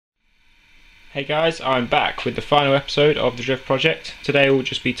Hey guys, I'm back with the final episode of the drift project. Today we'll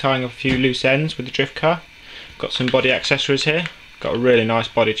just be tying up a few loose ends with the drift car. Got some body accessories here. Got a really nice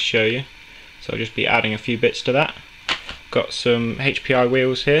body to show you, so I'll just be adding a few bits to that. Got some HPI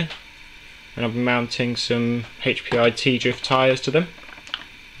wheels here, and I'll be mounting some HPI T-drift tyres to them.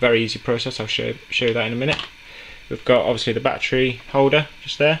 Very easy process, I'll show you that in a minute. We've got obviously the battery holder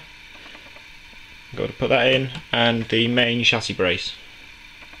just there. Got to put that in, and the main chassis brace.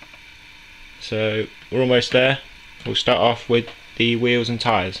 So we're almost there. We'll start off with the wheels and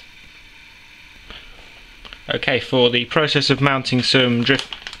tyres. Okay, for the process of mounting some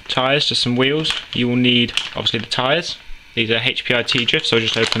drift tyres to some wheels, you will need obviously the tyres. These are HPI T-drift, so I'll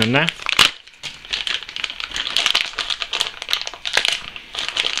just open them now.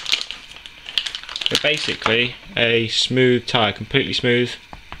 They're basically a smooth tyre, completely smooth,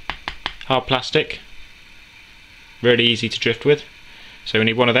 hard plastic, really easy to drift with. So we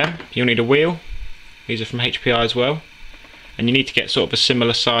need one of them. You'll need a wheel. These are from HPI as well, and you need to get sort of a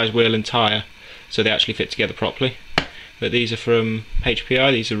similar size wheel and tyre so they actually fit together properly. But these are from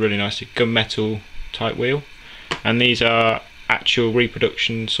HPI. These are really nice, gunmetal type wheel, and these are actual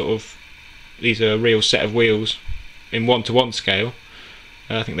reproduction these are a real set of wheels in 1:1 scale.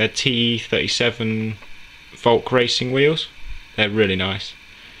 I think they're TT01 Volk racing wheels. They're really nice.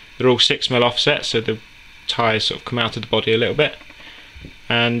 They're all 6mm offset, so the tyres sort of come out of the body a little bit.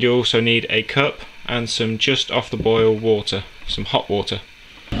 And you also need a cup and some just off the boil water, some hot water.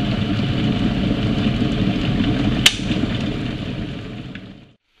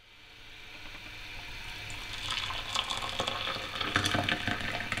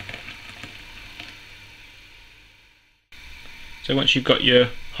 So once you've got your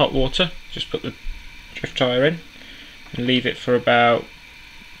hot water, just put the drift tyre in and leave it for about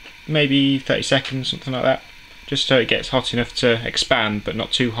maybe 30 seconds, something like that. Just so it gets hot enough to expand, but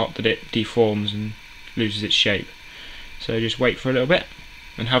not too hot that it deforms and loses its shape. So just wait for a little bit,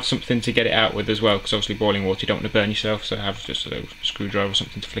 and have something to get it out with as well, because obviously boiling water you don't want to burn yourself, so have just a little screwdriver or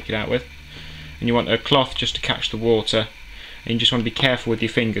something to flick it out with. And you want a cloth just to catch the water, and you just want to be careful with your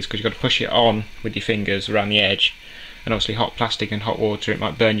fingers, because you've got to push it on with your fingers around the edge, and obviously hot plastic and hot water, it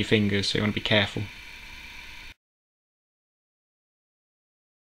might burn your fingers, so you want to be careful.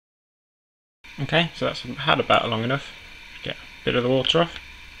 Okay, so that's had about long enough. Get a bit of the water off,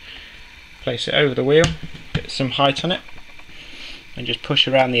 place it over the wheel, get some height on it, and just push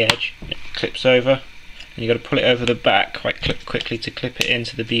around the edge. It clips over, and you've got to pull it over the back quite quickly to clip it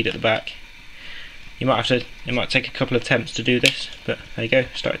into the bead at the back. You might have to. It might take a couple of attempts to do this, but there you go.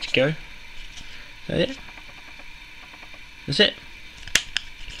 Started to go. That's it. That's it.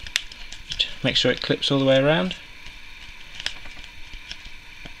 Just make sure it clips all the way around.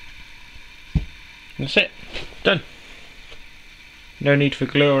 That's it, done. No need for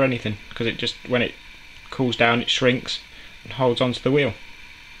glue or anything, because it just, when it cools down, it shrinks and holds onto the wheel.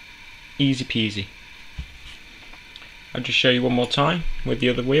 Easy peasy. I'll just show you one more time with the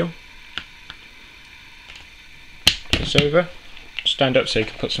other wheel. This over, stand up so you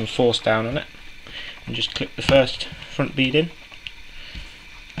can put some force down on it, and just clip the first front bead in.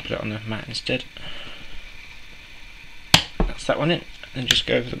 Put it on the mat instead. That's that one in, and just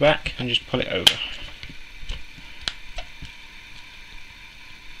go over the back and just pull it over.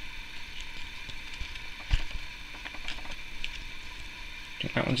 I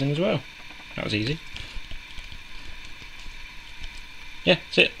think that one's in as well. That was easy. Yeah,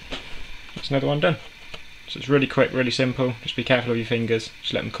 that's it. That's another one done. So it's really quick, really simple. Just be careful of your fingers.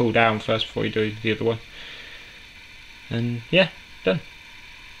 Just let them cool down first before you do the other one. And yeah, done.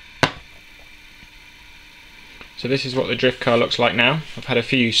 So this is what the drift car looks like now. I've had a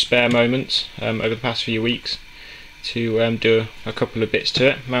few spare moments over the past few weeks to do a couple of bits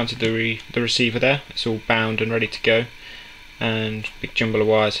to it. Mounted the receiver there. It's all bound and ready to go. And big jumble of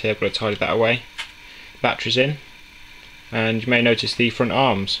wires here, but I tidied that away. Batteries in, and you may notice the front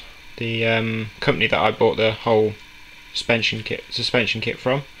arms. The company that I bought the whole suspension kit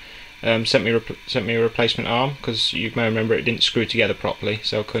from sent me a replacement arm, because you may remember it didn't screw together properly,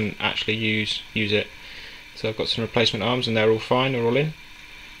 so I couldn't actually use it. So I've got some replacement arms, and they're all fine. They're all in.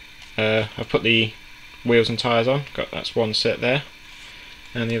 I've put the wheels and tyres on. That's one set there,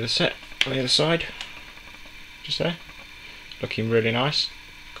 and the other set on the other side, just there. Looking really nice.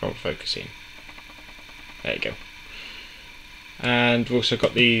 Gold focusing. There you go. And we've also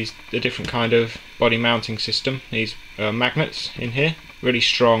got the different kind of body mounting system. These magnets in here, really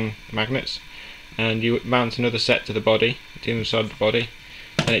strong magnets, and you mount another set to the body, the other side of the body,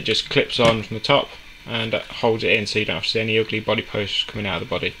 and it just clips on from the top and holds it in, so you don't have to see any ugly body posts coming out of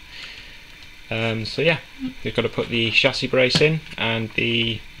the body. So yeah, we've got to put the chassis brace in and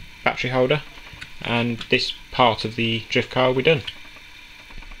the battery holder, and this part of the drift car will be done.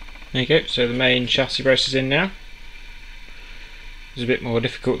 There you go, so the main chassis brace is in now. It was a bit more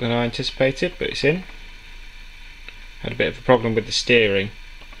difficult than I anticipated, but it's in. Had a bit of a problem with the steering,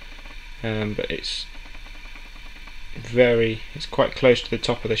 but it's quite close to the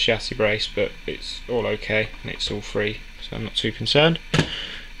top of the chassis brace, but it's all okay and it's all free, so I'm not too concerned.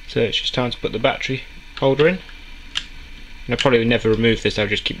 So it's just time to put the battery holder in. And I probably would never remove this, I'll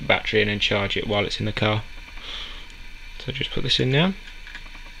just keep the battery in and charge it while it's in the car. So just put this in now.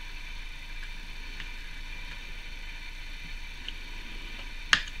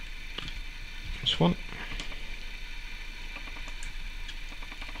 This one.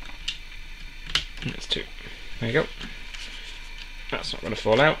 And that's two. There you go. That's not going to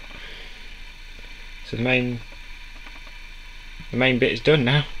fall out. So the main bit is done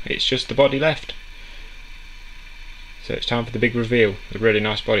now. It's just the body left. So it's time for the big reveal. A really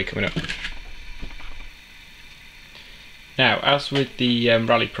nice body coming up. Now, as with the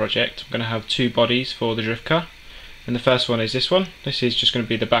rally project, I'm going to have two bodies for the drift car. And the first one is this one. This is just going to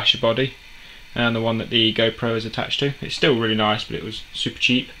be the basher body, and the one that the GoPro is attached to. It's still really nice, but it was super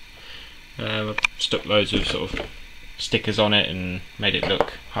cheap. I've stuck loads of sort of stickers on it and made it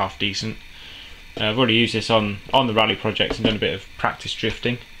look half decent. I've already used this on the rally project and done a bit of practice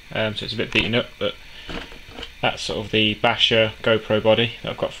drifting, so it's a bit beaten up, but that's sort of the basher GoPro body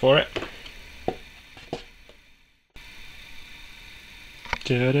that I've got for it.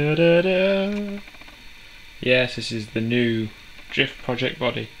 Da, da, da, da. Yes, this is the new drift project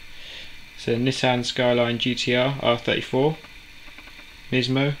body. It's a Nissan Skyline GTR R34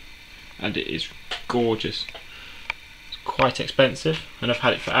 Nismo, and it is gorgeous. It's quite expensive, and I've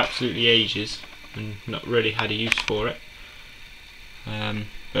had it for absolutely ages and not really had a use for it.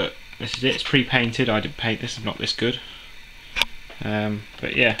 But this is it. It's pre-painted. I didn't paint this. It's not this good.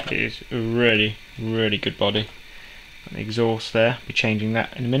 But yeah, it is a really good body. Got the exhaust there. I'll be changing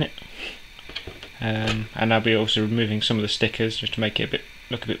that in a minute. And I'll be also removing some of the stickers just to make it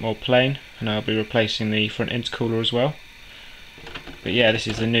look a bit more plain, and I'll be replacing the front intercooler as well. But yeah, this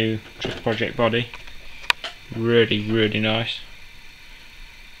is the new Drift Project body. Really nice.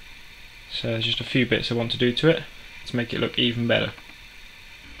 So there's just a few bits I want to do to it to make it look even better.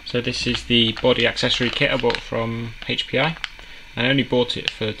 So this is the body accessory kit I bought from HPI. I only bought it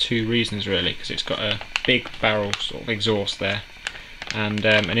for two reasons really, because it's got a big barrel sort of exhaust there, and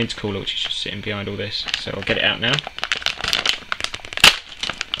an intercooler which is just sitting behind all this. So I'll get it out now.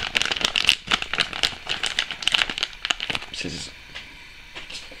 Scissors.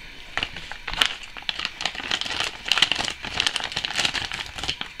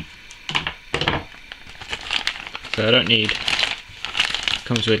 So I don't need, it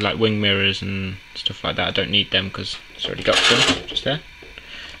comes with like wing mirrors and stuff like that. I don't need them because it's already got some just there,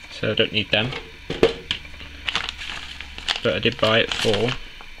 so I don't need them. But I did buy it for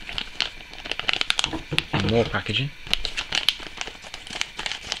more packaging.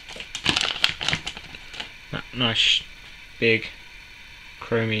 That nice big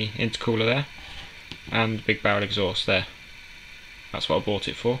chromy intercooler there, and the big barrel exhaust there. That's what I bought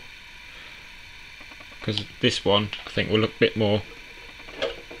it for, because this one I think will look a bit more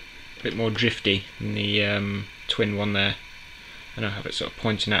drifty than the twin one there, and I'll have it sort of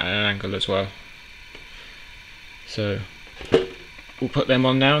pointing at an angle as well. So we'll put them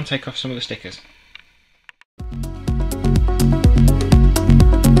on now and take off some of the stickers.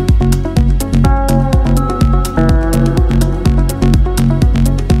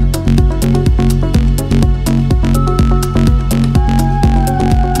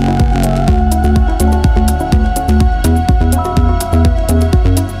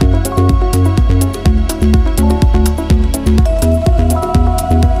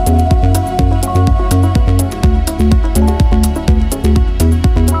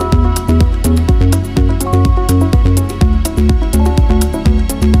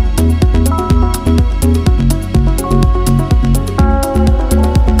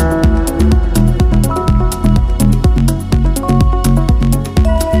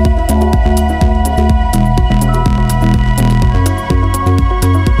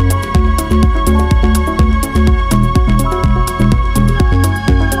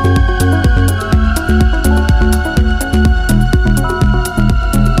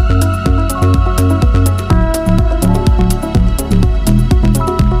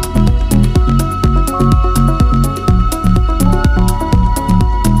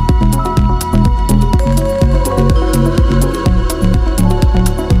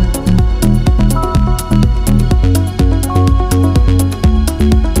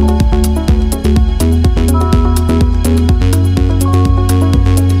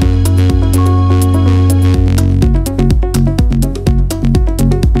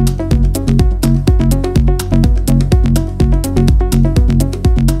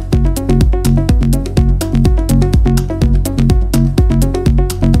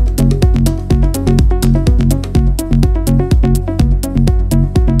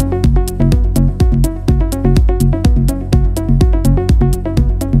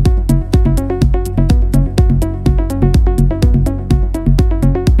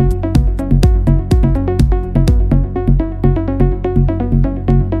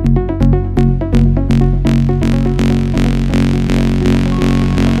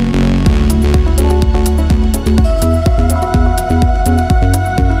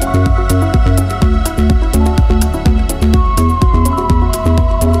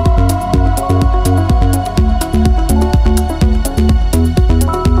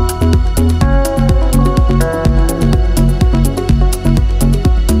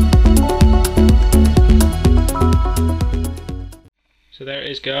 So there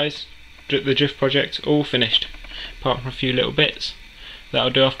it is, guys, the drift project all finished, apart from a few little bits that I'll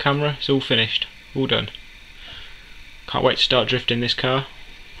do off camera. It's all finished, all done. Can't wait to start drifting this car.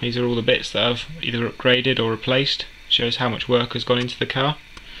 These are all the bits that I've either upgraded or replaced. Shows how much work has gone into the car.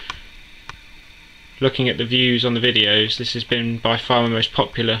 Looking at the views on the videos, this has been by far my most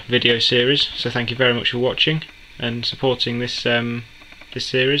popular video series, so thank you very much for watching and supporting this this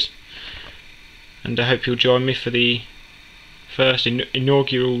series, and I hope you'll join me for the first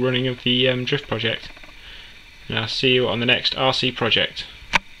inaugural running of the drift project, and I'll see you on the next RC project.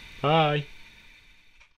 Bye!